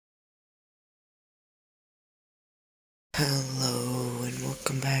Hello and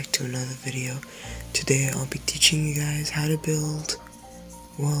welcome back to another video. Today I'll be teaching you guys how to build,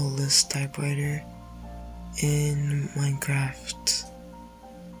 well, this typewriter in Minecraft.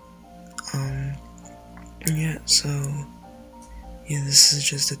 This is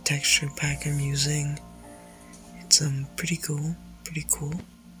just a texture pack I'm using. It's pretty cool.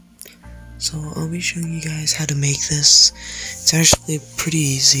 So I'll be showing you guys how to make this. It's actually pretty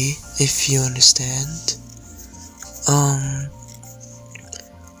easy if you understand.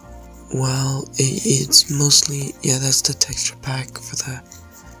 It's mostly, that's the texture pack for the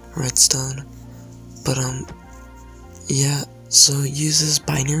redstone, but so it uses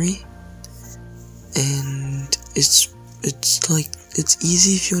binary, and it's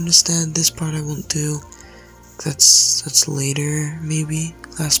easy if you understand. This part I won't do, that's later, maybe,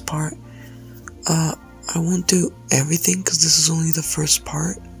 last part. I won't do everything, because this is only the first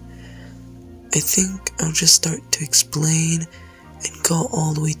part. I think I'll just start to explain and go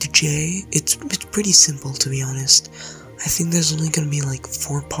all the way to J. It's pretty simple, to be honest. I think there's only gonna be like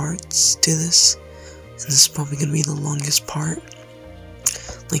 4 parts to this, and this is probably gonna be the longest part.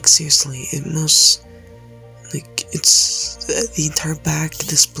 Like seriously, it's the entire back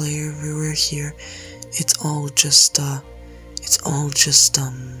display everywhere here. It's all just the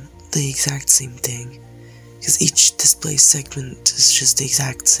exact same thing, because each display segment is just the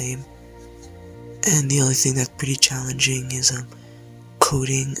exact same. And the only thing that's pretty challenging is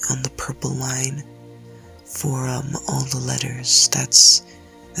coding on the purple line for all the letters. That's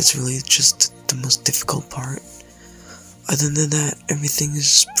really just the most difficult part. Other than that, everything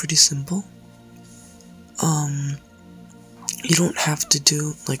is pretty simple. You don't have to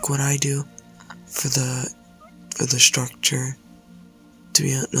do like what I do for the structure. To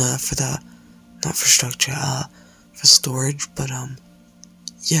be not for structure, for storage. But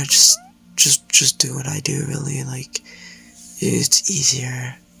just do what I do, really. Like, it's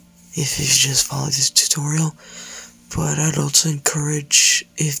easier if you just follow this tutorial. But I'd also encourage,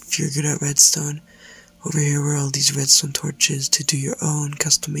 if you're good at redstone, over here where all these redstone torches, to do your own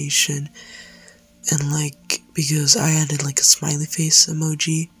customization. And because I added like a smiley face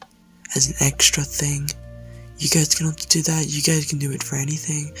emoji as an extra thing. You guys can also do that. You guys can do it for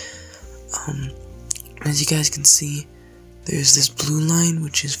anything. As you guys can see, there's this blue line,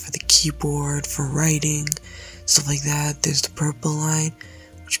 which is for the keyboard, for writing, stuff like that. There's the purple line,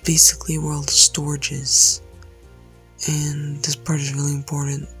 which basically where all the storage is. And this part is really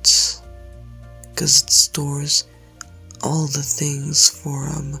important, because it stores all the things for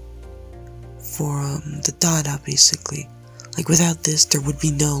the data, basically. Like, without this, there would be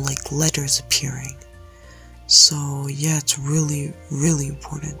no, like, letters appearing. So, yeah, it's really, really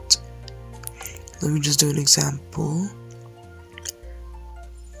important. Let me just do an example.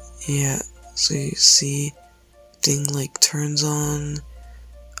 Yeah, so you see, thing like turns on,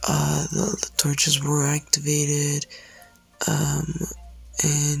 the torches were activated,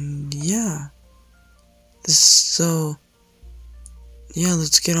 and yeah. Let's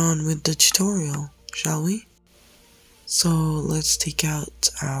get on with the tutorial, shall we? So, let's take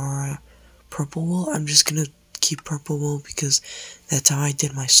out our purple wool. I'm just gonna keep purple wool because that's how I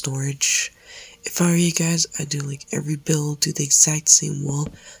did my storage. If I were you guys, I'd do like every build, do the exact same wool.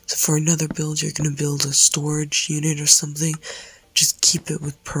 So for another build, you're gonna build a storage unit or something, just keep it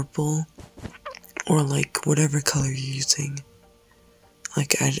with purple, or like whatever color you're using.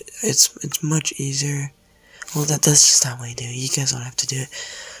 Like, it's much easier. Well, that's just how I do it. You guys don't have to do it.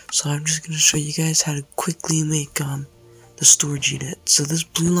 So I'm just gonna show you guys how to quickly make the storage unit. So this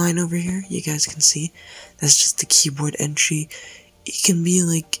blue line over here, you guys can see, that's just the keyboard entry. It can be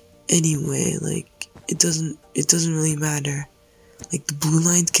like anyway, like it doesn't really matter. Like, the blue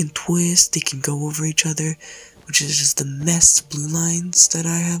lines can twist, they can go over each other, which is just the mess blue lines that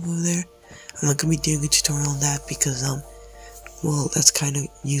I have over there. I'm not gonna be doing a tutorial on that because that's kind of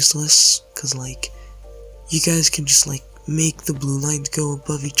useless, because like you guys can just like make the blue lines go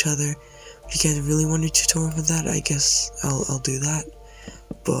above each other. If you guys really want a tutorial for that, I guess I'll do that.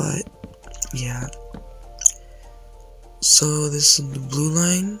 But yeah, so this is the blue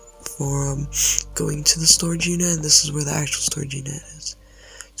line for going to the storage unit, and this is where the actual storage unit is.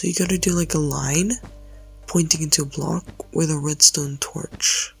 So you gotta do like a line pointing into a block with a redstone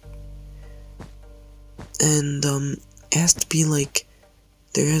torch, and it has to be like,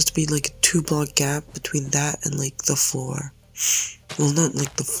 there has to be like a 2-block gap between that and like the floor. Well, not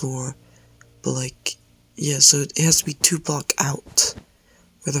like the floor, but like, yeah, so it has to be 2-block out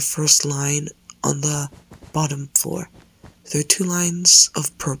for the first line on the bottom floor. There are 2 lines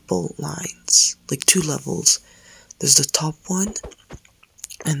of purple lines, like 2 levels. There's the top one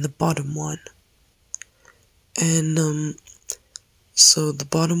and the bottom one. And so the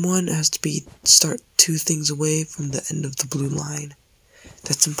bottom one has to be start 2 things away from the end of the blue line.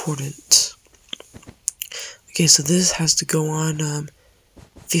 That's important. Okay, so this has to go on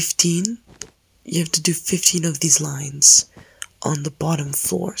 15. You have to do 15 of these lines on the bottom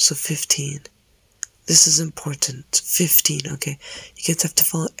floor, so 15. This is important. 15, okay? You guys have to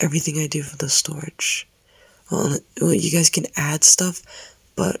follow everything I do for the storage. Well, you guys can add stuff,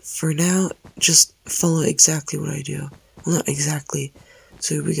 but for now, just follow exactly what I do. Well, not exactly.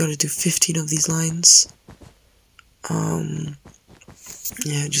 So we gotta do 15 of these lines.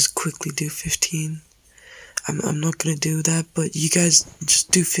 Yeah, just quickly do 15. I'm not gonna do that, but you guys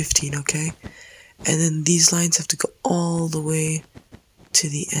just do 15, okay? And then these lines have to go all the way to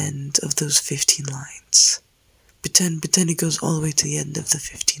the end of those 15 lines. Pretend it goes all the way to the end of the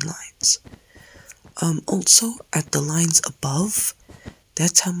 15 lines. Also, at the lines above,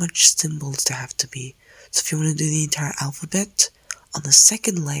 that's how much symbols there have to be. So if you want to do the entire alphabet, on the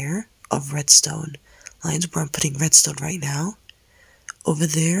second layer of redstone lines, where I'm putting redstone right now, over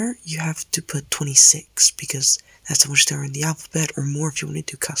there, you have to put 26, because that's how much there are in the alphabet, or more if you want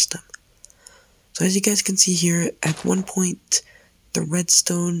to do custom. So as you guys can see here, at one point, the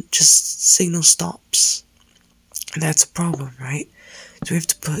redstone just signal stops. And that's a problem, right? So we have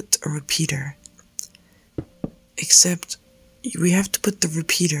to put a repeater. Except, we have to put the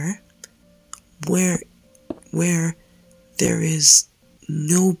repeater where there is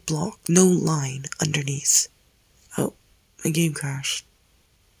no block, no line underneath. Oh, my game crashed.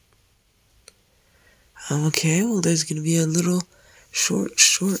 Okay, well there's gonna be a little short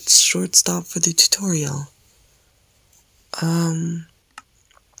stop for the tutorial.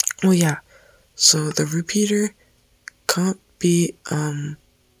 Well yeah, so the repeater can't be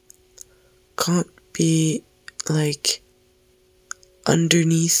like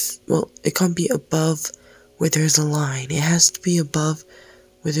underneath, well, it can't be above where there's a line. It has to be above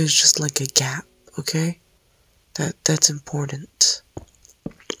where there's just like a gap, okay? That's important.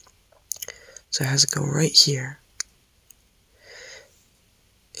 So it has to go right here.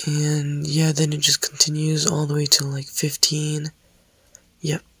 And yeah, then it just continues all the way to like 15.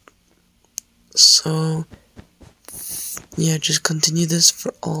 Yep. So yeah, just continue this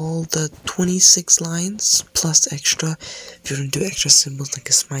for all the 26 lines plus extra. If you want to do extra symbols like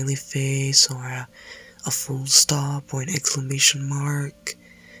a smiley face or a full stop or an exclamation mark,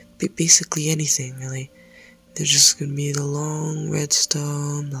 basically anything really. There's just gonna be the long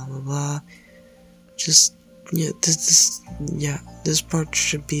redstone, blah blah blah. Just yeah, this part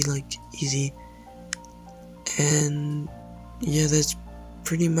should be like easy. And yeah, that's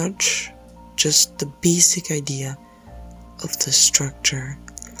pretty much just the basic idea of the structure.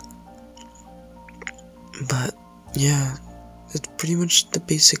 But yeah, that's pretty much the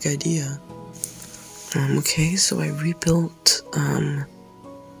basic idea. Okay, so I rebuilt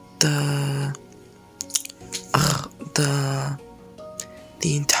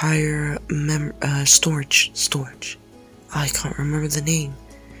the entire storage. I can't remember the name.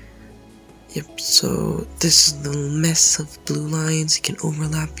 Yep, so this is the mess of blue lines. You can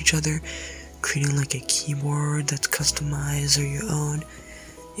overlap each other, creating like a keyboard that's customized or your own.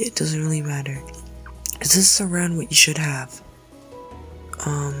 It doesn't really matter. This is around what you should have.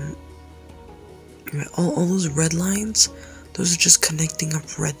 All those red lines, those are just connecting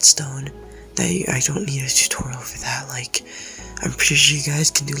up redstone. I don't need a tutorial for that. Like, I'm pretty sure you guys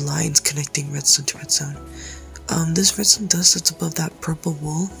can do lines connecting redstone to redstone. This redstone dust that's above that purple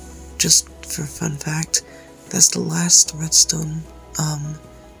wool, just for a fun fact, that's the last redstone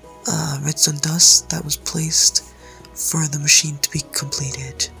dust that was placed for the machine to be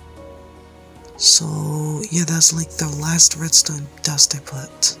completed. So yeah, that's like the last redstone dust I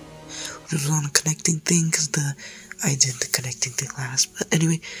put, which was on a connecting thing because I did the connecting thing last. But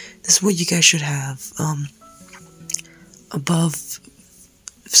anyway, this is what you guys should have. Above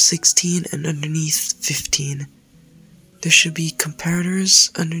 16 and underneath 15. There should be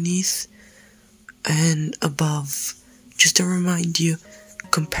comparators underneath and above. Just to remind you,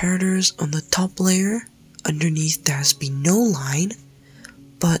 comparators on the top layer, underneath there has to be no line,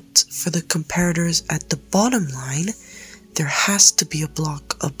 but for the comparators at the bottom line, there has to be a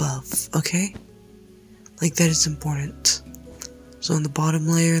block above, okay? Like, that is important. So on the bottom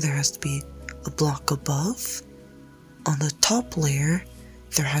layer, there has to be a block above. On the top layer,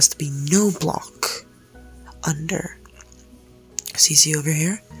 there has to be no block under. See over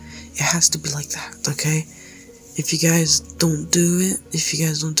here? It has to be like that, okay? If you guys don't do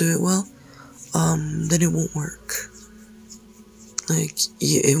it well, then it won't work. Like,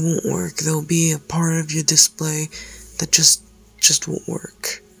 yeah, it won't work. There'll be a part of your display that just won't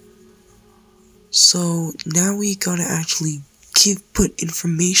work. So now we gotta actually put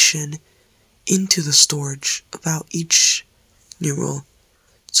information into the storage about each neural.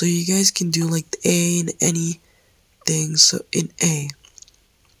 So you guys can do like the A in anything. So in A,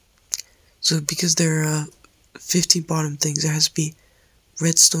 so because there are 50 bottom things, there has to be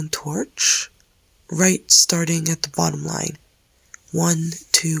redstone torch, right starting at the bottom line. 1,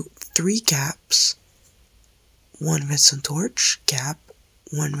 2, 3 gaps. 1 redstone torch, gap,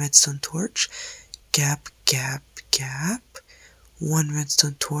 1 redstone torch, gap, gap, gap, 1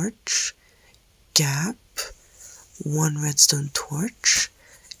 redstone torch, gap, 1 redstone torch,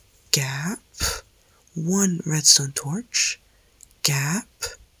 gap, 1 redstone torch, gap,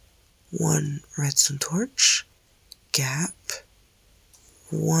 1 redstone torch, gap,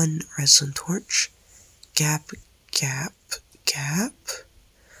 1 redstone torch, gap, gap, gap,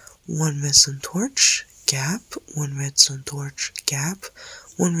 1 redstone torch, gap, 1 redstone torch, gap,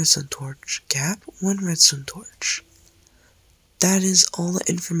 1 redstone torch, gap, 1 redstone torch. That is all the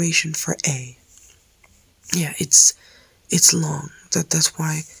information for A. Yeah, it's long. That's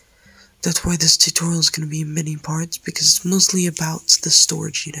why this tutorial is going to be in many parts, because it's mostly about the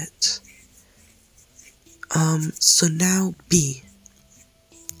storage unit. So now B.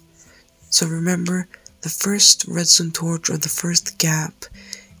 So remember, the first redstone torch or the first gap,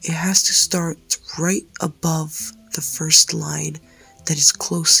 it has to start right above the first line that is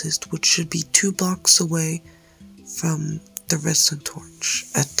closest, which should be 2 blocks away from the redstone torch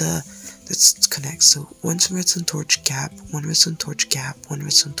that connects. So 1 redstone torch, gap, 1 redstone torch, gap, 1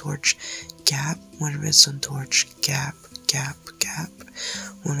 redstone torch, gap, 1 redstone torch, gap, gap, gap,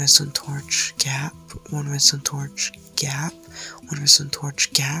 1 redstone torch, gap, 1 redstone torch, gap, 1 redstone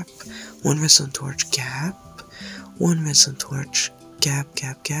torch, gap, 1 redstone torch, gap, 1 redstone torch, gap,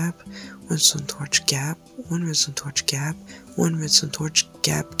 gap, gap, 1 redstone torch, gap, 1 redstone torch, gap, 1 redstone torch,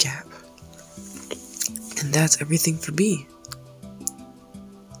 gap, gap. And that's everything for B.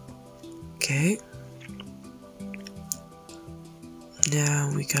 Okay.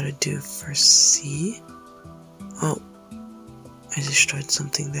 Now we gotta do for C. Oh, I destroyed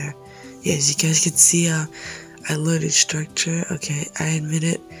something there. Yeah, as you guys can see, I loaded structure. Okay, I admit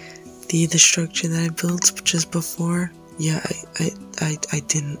it. The structure that I built just before, yeah, I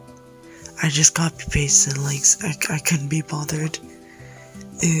didn't. I just copy pasted, like, I couldn't be bothered.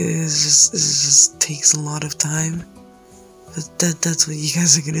 It just takes a lot of time. But that's what you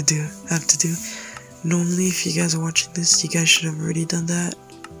guys are gonna have to do. Normally, if you guys are watching this, you guys should have already done that.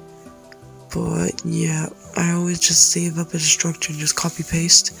 But yeah, I always just save up a structure and just copy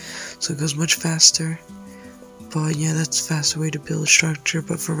paste, so it goes much faster. But yeah, that's a faster way to build a structure.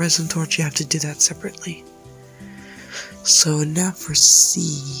 But for redstone torch, you have to do that separately. So now for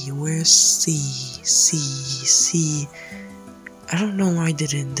C. Where's C? C. I don't know why I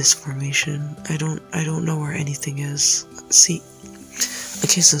did it in this formation. I don't know where anything is. C.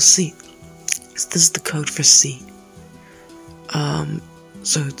 Okay, so C. So this is the code for C.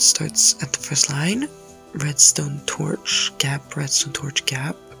 So it starts at the first line. Redstone torch, gap, redstone torch,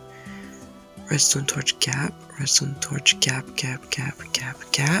 gap. Redstone torch, gap. Redstone torch, gap, gap, gap, gap,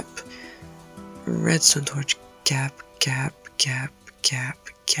 gap. Redstone torch, gap, gap, gap, gap,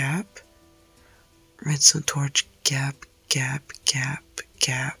 gap. Redstone torch, gap, gap, gap,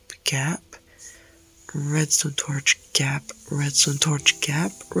 gap, gap. Redstone torch, gap, redstone torch,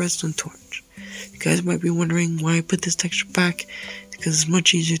 gap, redstone torch. You guys might be wondering why I put this texture back, because it's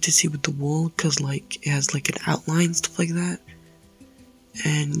much easier to see with the wool, because like it has like an outline, stuff like that.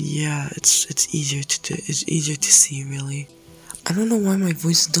 And yeah, it's easier to do. It's easier to see, really. I don't know why my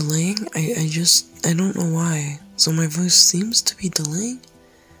voice is delaying. I don't know why. So my voice seems to be delaying.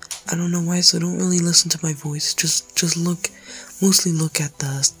 I don't know why, so don't really listen to my voice. Just mostly look at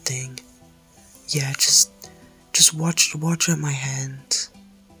the thing. Yeah, just watch at my hand.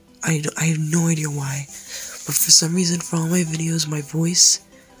 I have no idea why, but for some reason, for all my videos, my voice,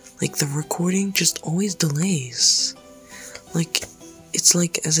 like the recording, just always delays. Like, it's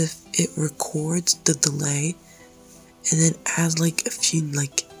like as if it records the delay, and then adds like a few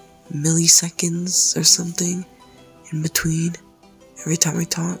like milliseconds or something in between every time I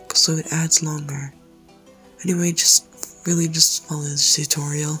talk, so it adds longer. Anyway, just follow this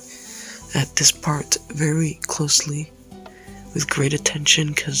tutorial at this part very closely with great attention,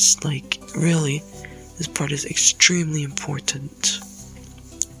 because like really this part is extremely important.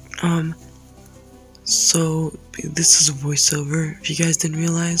 So this is a voiceover if you guys didn't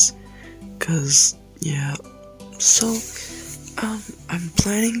realize, because yeah, so I'm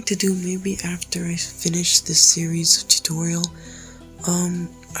planning to do, maybe after I finish this series of tutorial, I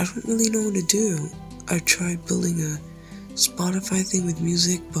don't really know what to do. I tried building a Spotify thing with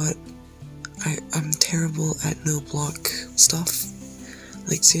music, but I'm terrible at no block stuff.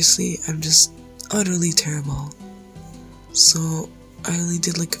 Like seriously, I'm just utterly terrible. So I only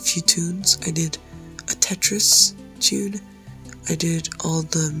did like a few tunes. I did a Tetris tune, I did all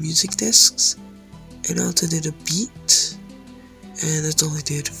the music discs, and I also did a beat, and that's all I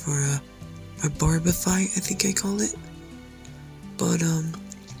did for my Barbify, I think I call it. But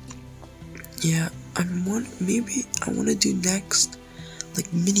yeah, maybe I want to do next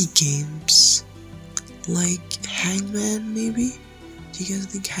like mini games, like Hangman maybe. Do you guys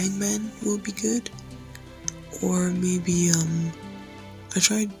think Hangman will be good? Or maybe I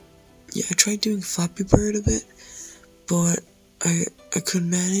tried doing Flappy Bird a bit, but I couldn't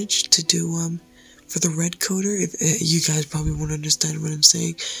manage to do for the red coder. If you guys probably won't understand what I'm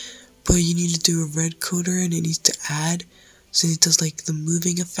saying, but you need to do a red coder and it needs to add, so it does like the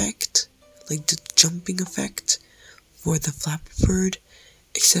moving effect, like the jumping effect for the Flappy Bird,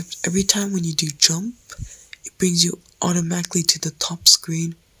 except every time when you do jump, it brings you automatically to the top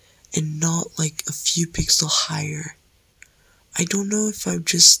screen and not like a few pixels higher. I don't know if I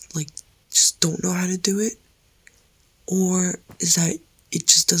just don't know how to do it, or is that it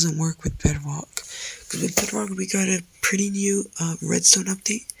just doesn't work with Bedrock. Because with Bedrock we got a pretty new redstone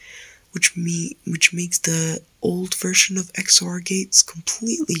update, which makes the old version of XOR gates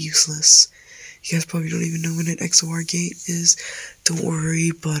completely useless. You guys probably don't even know what an XOR gate is. Don't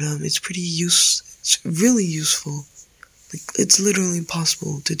worry, but it's really useful. Like, it's literally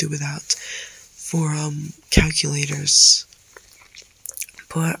impossible to do without for calculators.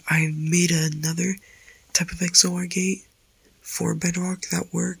 But I made another type of XOR gate for Bedrock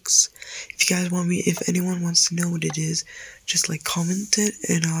that works. If you guys if anyone wants to know what it is, just like comment it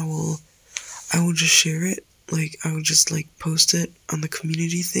and I will just share it. Like, I will just like post it on the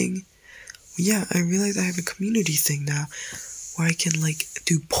community thing. Yeah, I realize I have a community thing now where I can like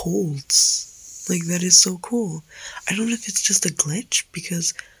do polls. Like, that is so cool. I don't know if it's just a glitch,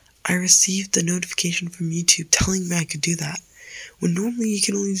 because I received a notification from YouTube telling me I could do that, when normally you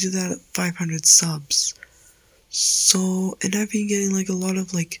can only do that at 500 subs. So, and I've been getting like a lot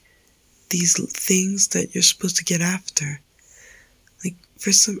of like these things that you're supposed to get after. Like,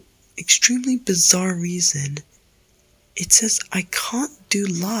 for some extremely bizarre reason, it says I can't do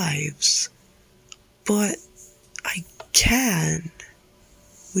lives, but I can,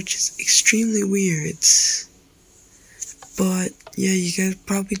 which is extremely weird. But yeah, you guys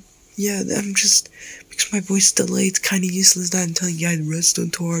probably, yeah, I'm just, because my voice delay, it's kind of useless that I'm telling you guys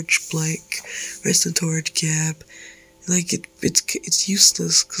redstone torch, blank, redstone torch, gap. Like, it's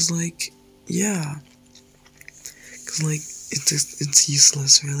useless, cause like, yeah, cause like, it's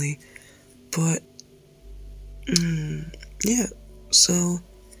useless really. But yeah, so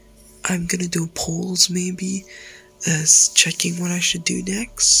I'm gonna do polls maybe as checking what I should do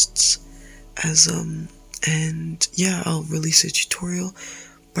next, as and yeah, I'll release a tutorial.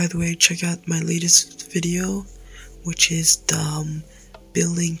 By the way, check out my latest video, which is the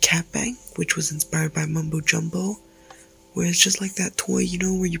building cat bank, which was inspired by Mumbo Jumbo, where it's just like that toy, you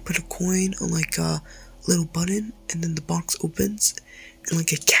know, where you put a coin on like a little button and then the box opens and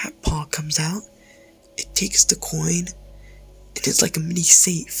like a cat paw comes out. It takes the coin and it's like a mini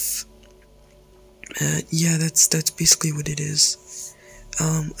safe. Yeah, that's basically what it is.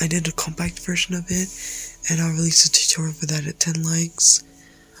 I did a compact version of it, and I'll release a tutorial for that at 10 likes.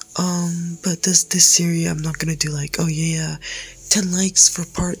 But this series, I'm not gonna do like, oh yeah, 10 likes for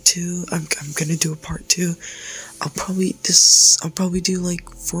part 2. I'm gonna do a part 2. I'll probably do like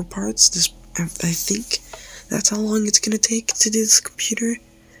 4 parts. I think that's how long it's gonna take to do this computer.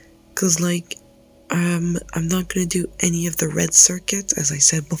 Cause like, I'm not gonna do any of the red circuits, as I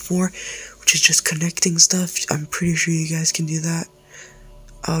said before, which is just connecting stuff. I'm pretty sure you guys can do that.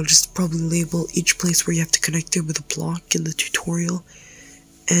 I'll just probably label each place where you have to connect it with a block in the tutorial.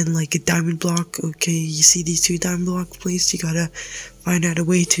 And like a diamond block, okay, you see these 2 diamond blocks placed, you gotta find out a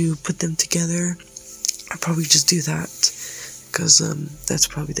way to put them together. I'll probably just do that, because that's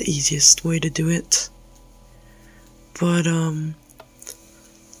probably the easiest way to do it. But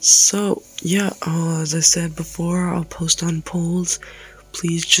so yeah, as I said before, I'll post on polls.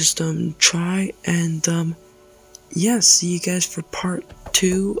 Please just try, and yeah, see you guys for part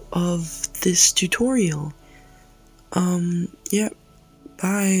 2 of this tutorial. Yeah,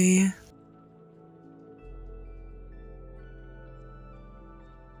 bye.